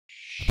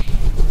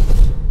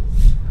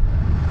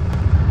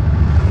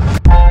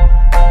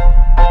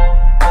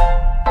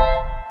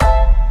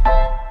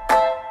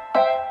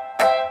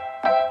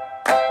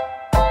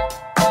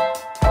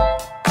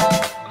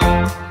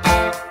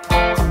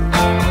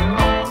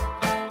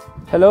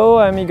Hello,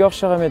 I'm Igor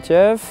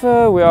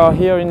Sheremetyev. We are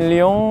here in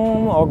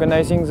Lyon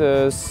organizing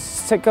the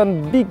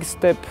second big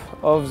step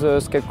of the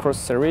skate cross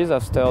series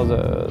after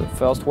the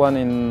first one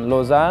in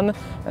Lausanne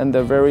and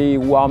the very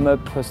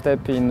warm-up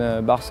step in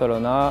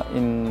Barcelona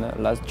in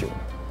last June.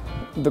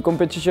 The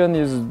competition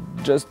is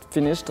just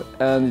finished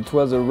and it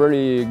was a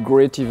really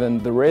great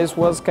event. The race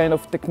was kind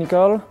of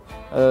technical.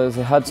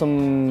 They had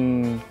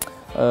some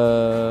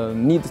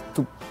need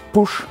to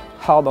push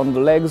hard on the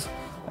legs,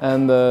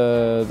 and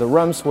the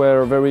ramps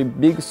were very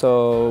big,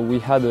 so we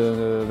had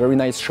a very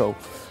nice show.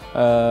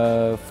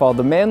 For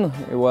the men,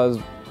 it was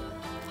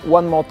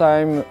one more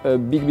time a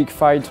big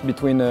fight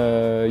between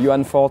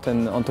Yohan Fort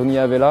and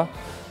Avella.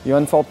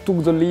 Yohan Fort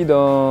took the lead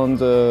on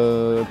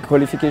the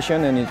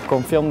qualification and it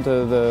confirmed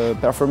the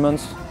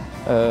performance,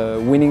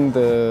 winning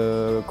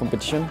the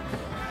competition.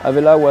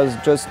 Avella was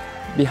just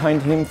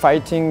behind him,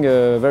 fighting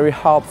very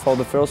hard for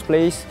the first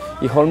place.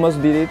 He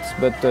almost did it,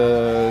 but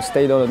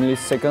stayed on only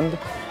second.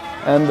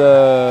 And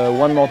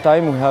one more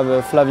time we have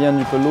Flavien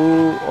Du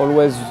Peloux,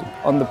 always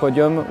on the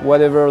podium,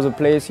 whatever the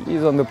place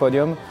is on the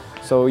podium.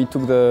 So he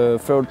took the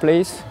third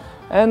place.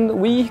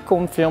 And we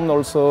confirmed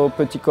also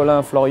Petitcollin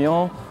and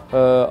Florian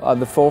at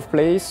the fourth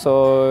place.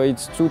 So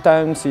it's 2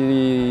 times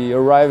he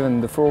arrived in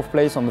the fourth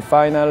place on the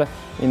final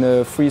in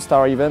a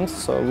 3-star event.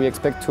 So we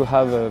expect to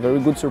have a very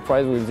good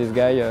surprise with this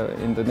guy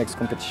in the next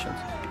competition.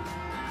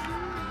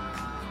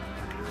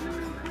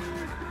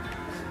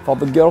 For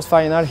the girls'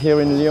 final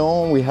here in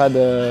Lyon, we had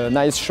a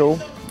nice show.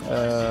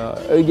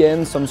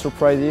 Again, some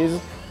surprises,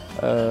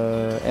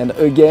 and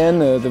again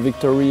the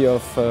victory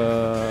of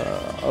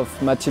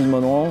Mathilde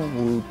Monron,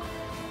 who,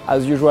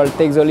 as usual,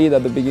 takes the lead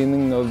at the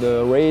beginning of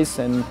the race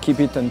and keep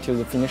it until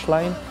the finish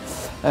line.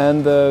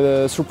 And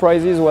the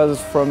surprises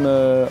was from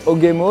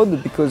Hoge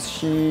Mode, because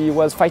she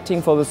was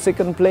fighting for the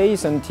second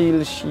place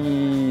until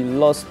she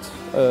lost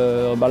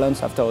her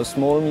balance after a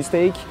small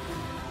mistake.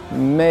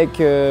 Make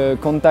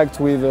contact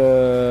with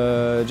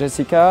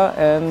Jessica,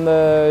 and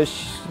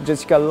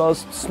Jessica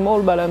lost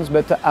small balance,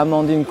 but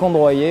Amandine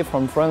Condroyer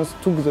from France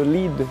took the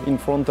lead in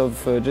front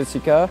of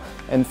Jessica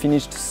and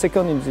finished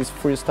second in this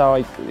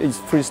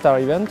 3-star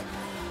event.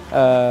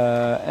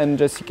 And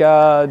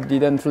Jessica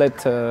didn't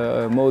let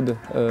Maud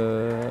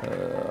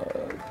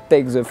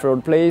take the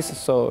third place,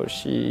 so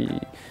she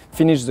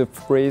finished the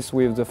race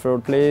with the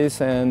third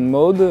place. And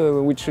Maud,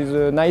 which is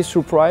a nice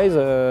surprise,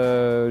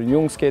 a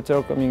young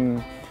skater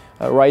coming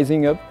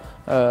rising up.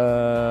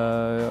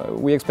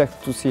 We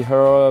expect to see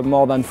her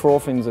more than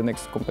 4th in the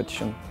next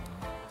competition.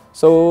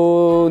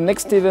 So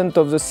next event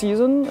of the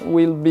season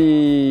will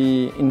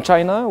be in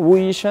China,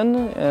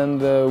 Lyon,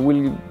 and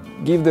will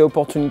give the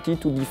opportunity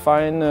to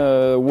define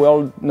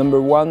world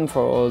 #1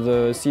 for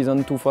the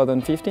season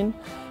 2015.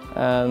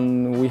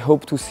 And we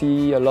hope to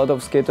see a lot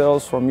of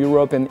skaters from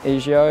Europe and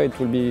Asia. It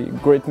will be a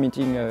great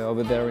meeting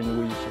over there in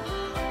Lyon.